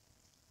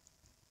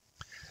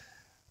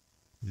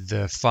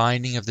 The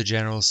finding of the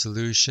general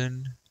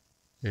solution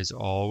is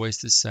always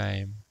the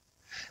same,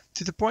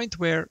 to the point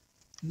where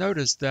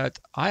notice that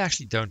I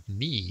actually don't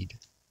need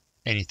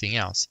anything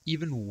else,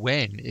 even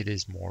when it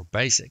is more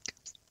basic.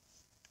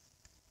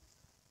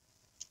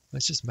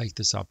 Let's just make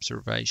this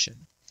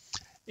observation.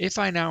 If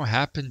I now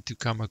happen to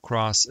come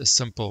across a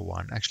simple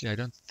one, actually I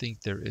don't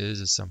think there is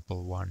a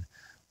simple one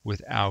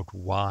without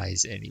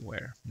y's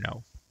anywhere,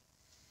 no.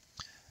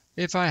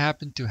 If I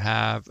happen to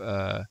have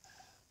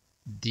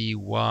dy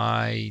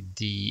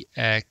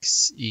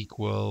dx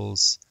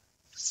equals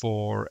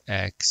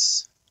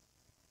 4x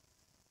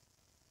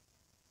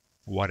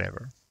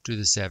whatever to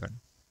the 7,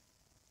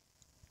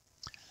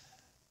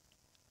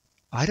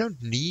 I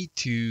don't need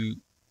to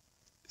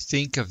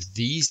think of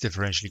these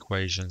differential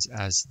equations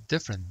as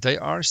different. They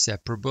are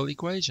separable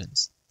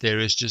equations. There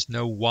is just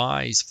no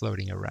y's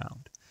floating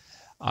around.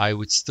 I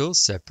would still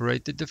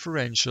separate the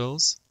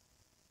differentials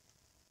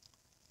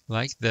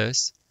like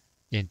this,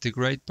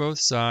 integrate both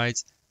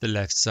sides. The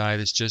left side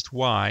is just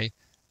y,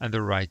 and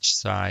the right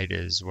side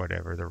is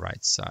whatever the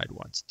right side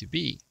wants to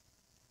be.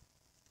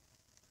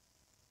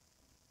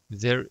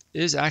 There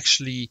is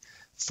actually,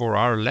 for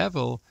our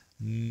level,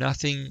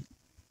 nothing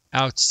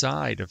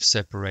outside of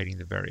separating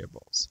the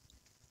variables.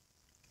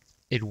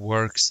 It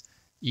works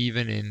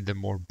even in the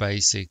more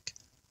basic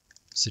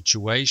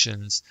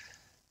situations.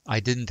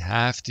 I didn't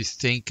have to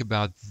think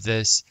about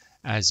this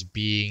as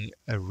being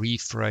a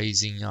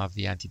rephrasing of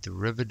the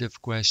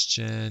antiderivative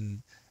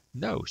question.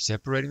 No,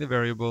 separating the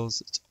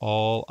variables, it's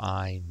all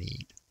I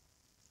need.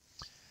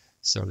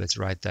 So let's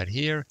write that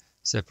here.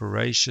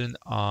 Separation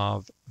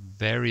of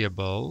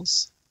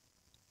variables.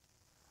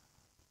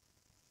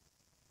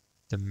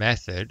 The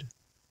method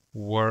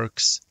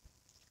works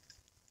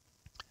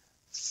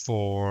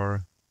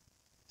for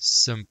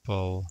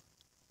simple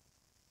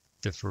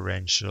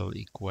differential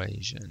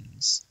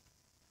equations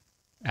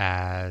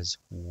as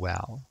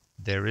well.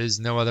 There is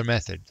no other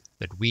method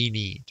that we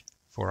need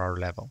for our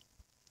level.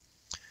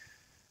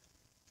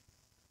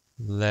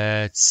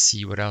 Let's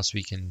see what else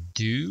we can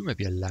do.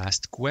 Maybe a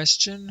last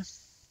question.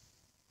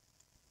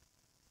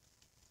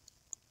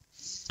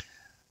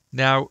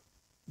 Now,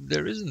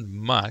 there isn't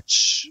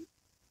much.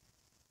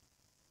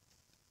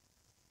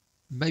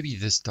 Maybe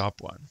this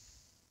top one.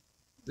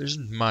 There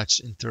isn't much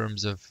in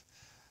terms of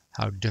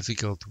how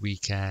difficult we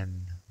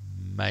can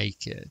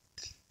make it.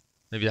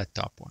 Maybe that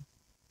top one.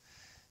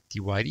 dy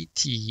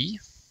dt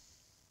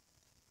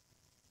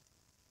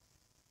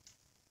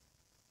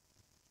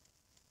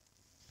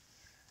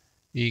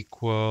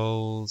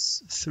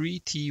equals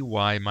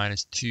 3ty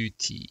minus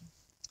 2t.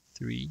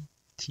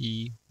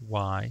 3ty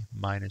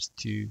minus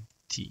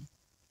 2t.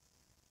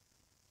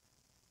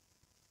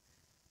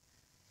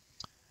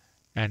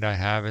 And I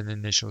have an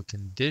initial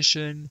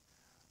condition,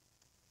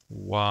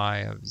 y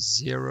of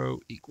 0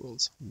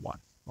 equals 1.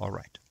 All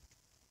right.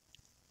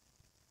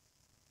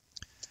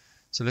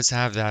 So let's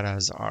have that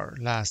as our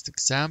last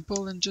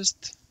example and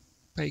just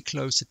pay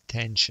close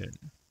attention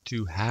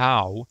to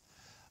how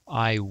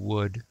I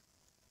would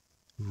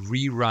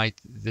rewrite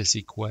this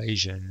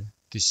equation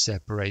to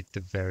separate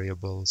the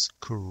variables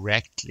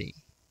correctly.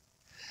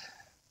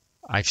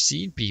 I've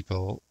seen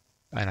people,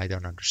 and I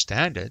don't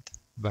understand it,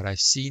 but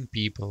I've seen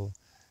people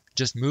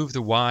just move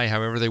the y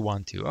however they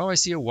want to. Oh, I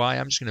see a y,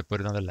 I'm just going to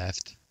put it on the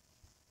left.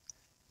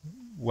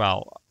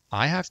 Well,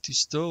 I have to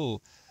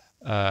still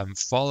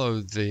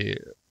follow the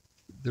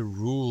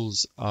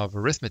rules of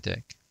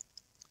arithmetic.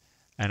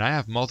 And I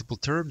have multiple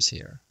terms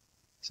here.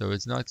 So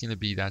it's not going to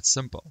be that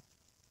simple.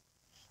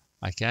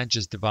 I can't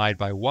just divide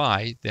by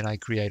y, then I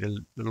create a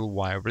little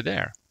y over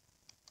there.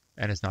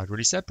 And it's not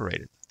really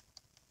separated.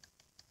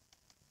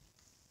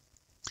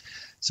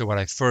 So what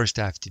I first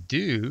have to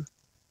do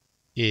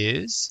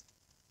is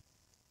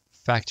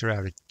factor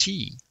out a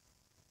t.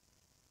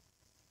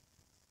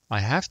 I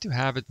have to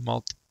have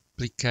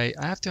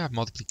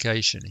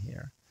multiplication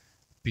here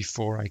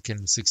before I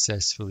can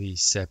successfully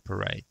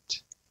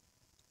separate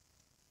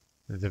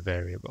the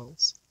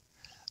variables.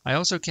 I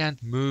also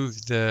can't move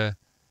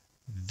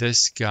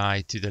this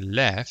guy to the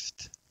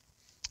left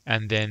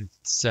and then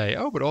say,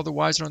 oh, but all the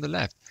y's are on the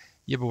left.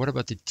 Yeah, but what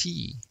about the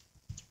t?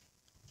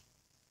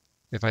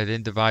 If I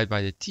then divide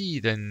by the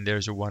t, then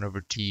there's a 1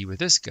 over t with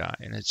this guy,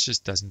 and it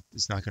just doesn't,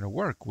 it's not going to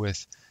work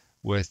with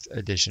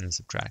addition and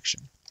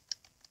subtraction.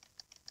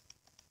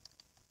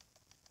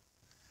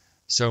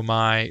 So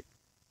my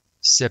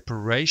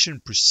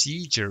separation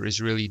procedure is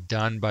really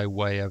done by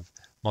way of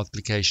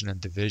multiplication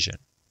and division.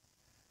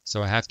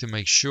 So I have to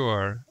make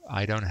sure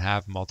I don't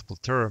have multiple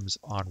terms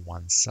on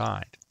one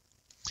side.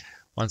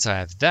 Once I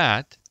have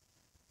that,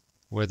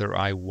 whether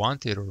I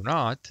want it or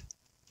not,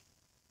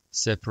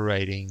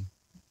 separating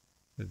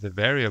the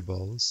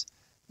variables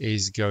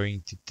is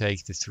going to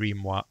take the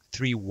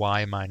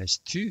 3y minus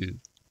 2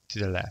 to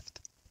the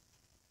left.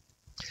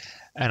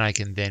 And I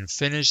can then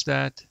finish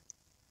that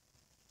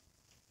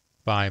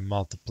by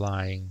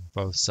multiplying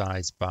both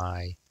sides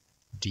by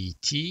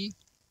dt.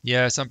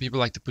 Yeah, some people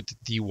like to put the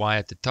dy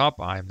at the top.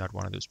 I'm not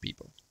one of those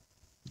people.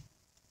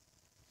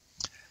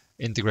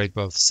 Integrate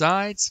both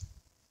sides.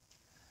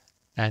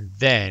 And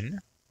then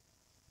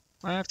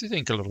I have to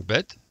think a little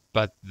bit,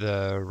 but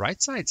the right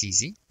side's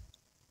easy.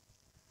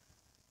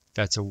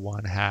 That's a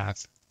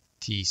 1/2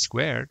 t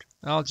squared.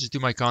 I'll just do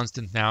my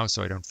constant now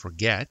so I don't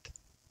forget.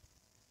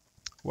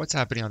 What's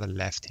happening on the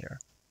left here?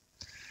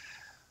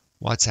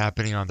 What's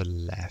happening on the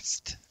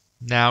left?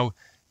 Now,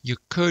 you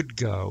could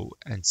go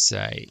and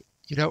say,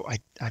 you know,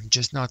 I'm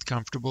just not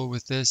comfortable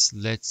with this.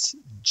 Let's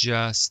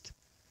just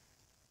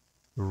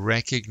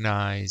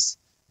recognize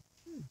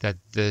that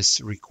this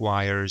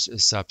requires a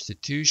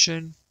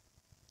substitution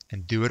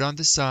and do it on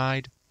the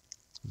side.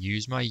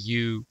 Use my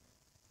u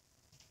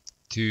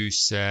to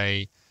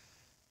say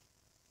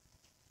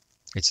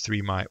it's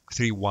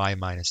 3y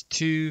minus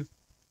 2.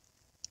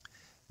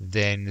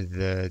 Then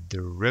the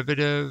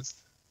derivative,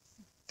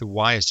 the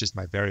y is just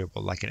my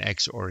variable, like an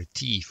x or a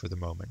t for the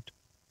moment,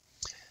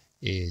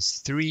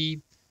 is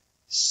 3.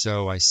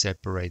 So I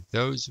separate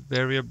those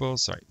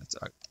variables. Sorry, that's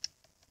a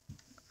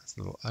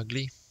little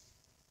ugly.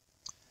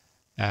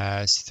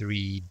 As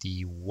 3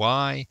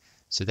 dy.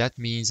 So that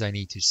means I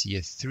need to see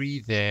a 3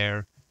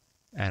 there,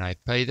 and I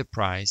pay the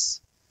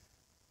price.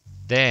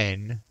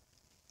 Then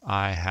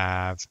I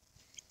have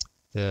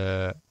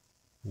the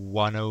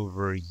 1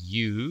 over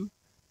u.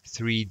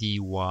 3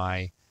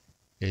 dy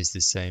is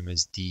the same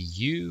as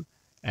du,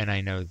 and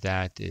I know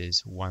that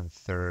is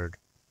 1/3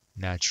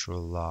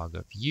 natural log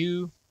of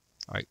u.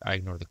 I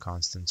ignore the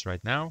constants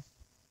right now.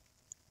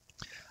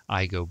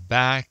 I go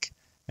back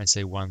and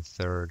say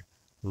 1/3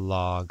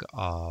 log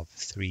of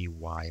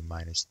 3y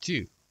minus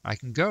 2. I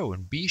can go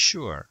and be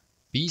sure,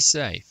 be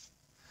safe.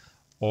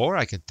 Or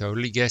I can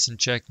totally guess and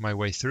check my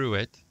way through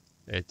it.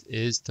 It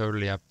is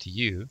totally up to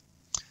you.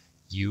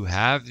 You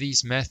have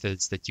these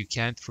methods that you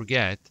can't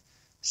forget.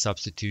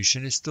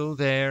 Substitution is still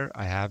there.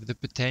 I have the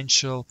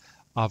potential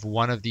of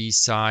one of these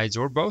sides,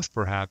 or both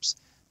perhaps,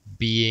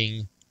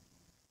 being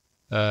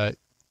a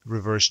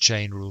reverse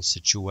chain rule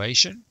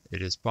situation.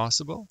 It is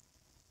possible.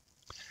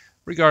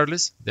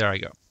 Regardless, there I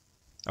go.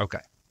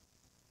 Okay.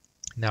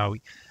 Now,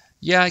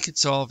 yeah, I could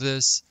solve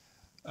this.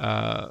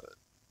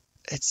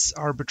 It's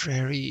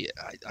arbitrary.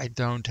 I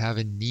don't have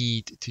a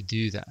need to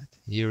do that.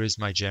 Here is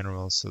my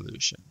general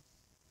solution.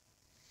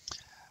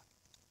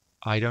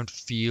 I don't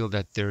feel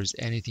that there's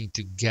anything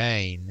to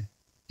gain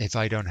if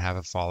I don't have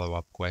a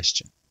follow-up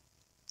question.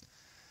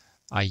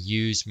 I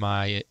use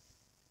my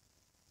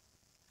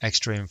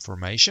extra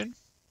information,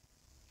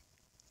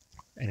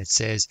 and it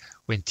says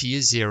when t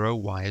is 0,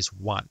 y is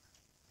 1.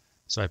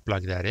 So I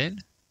plug that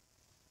in.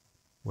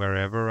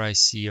 Wherever I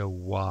see a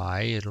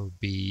y, it'll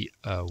be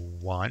a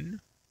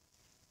 1.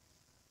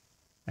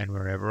 And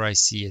wherever I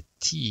see a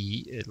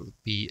t, it'll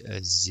be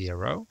a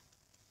 0.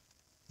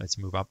 Let's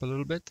move up a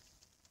little bit.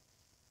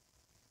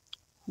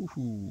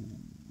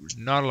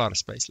 Not a lot of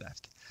space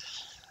left.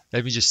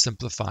 Let me just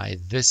simplify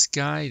this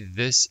guy.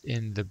 This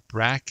in the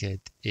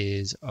bracket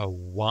is a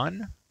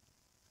 1.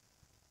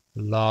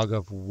 Log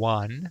of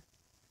 1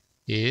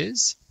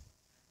 is,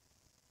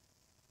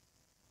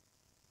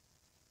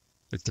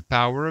 it's the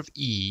power of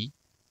e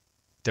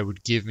that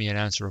would give me an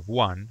answer of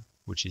 1,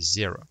 which is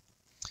 0.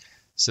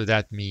 So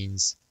that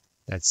means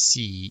that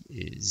c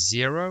is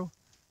 0.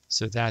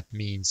 So that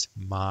means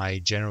my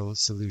general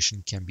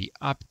solution can be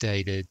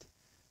updated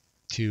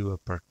to a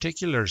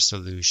particular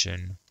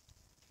solution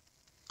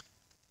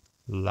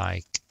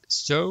like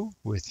so,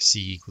 with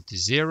c equal to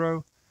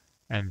 0,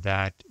 and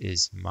that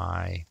is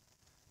my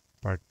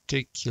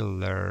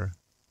particular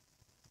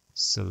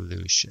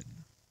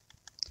solution.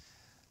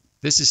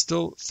 This is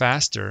still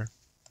faster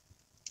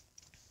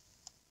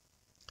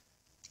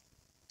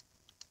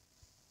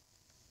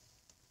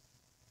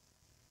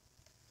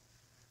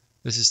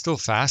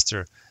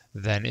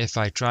than if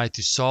I try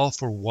to solve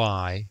for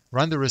y,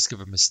 run the risk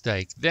of a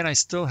mistake, then I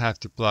still have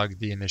to plug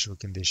the initial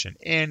condition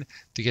in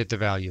to get the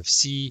value of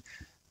c.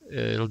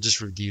 It'll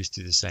just reduce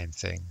to the same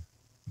thing.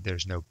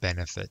 There's no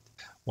benefit.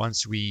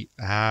 Once we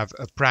have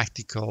a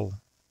practical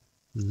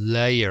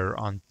layer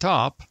on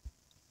top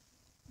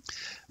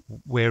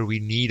where we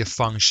need a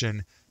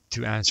function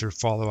to answer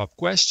follow-up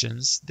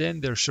questions, then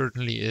there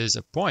certainly is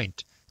a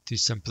point to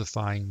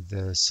simplifying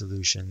the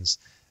solutions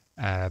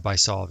by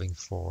solving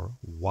for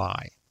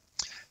y.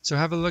 So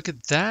have a look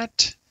at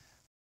that.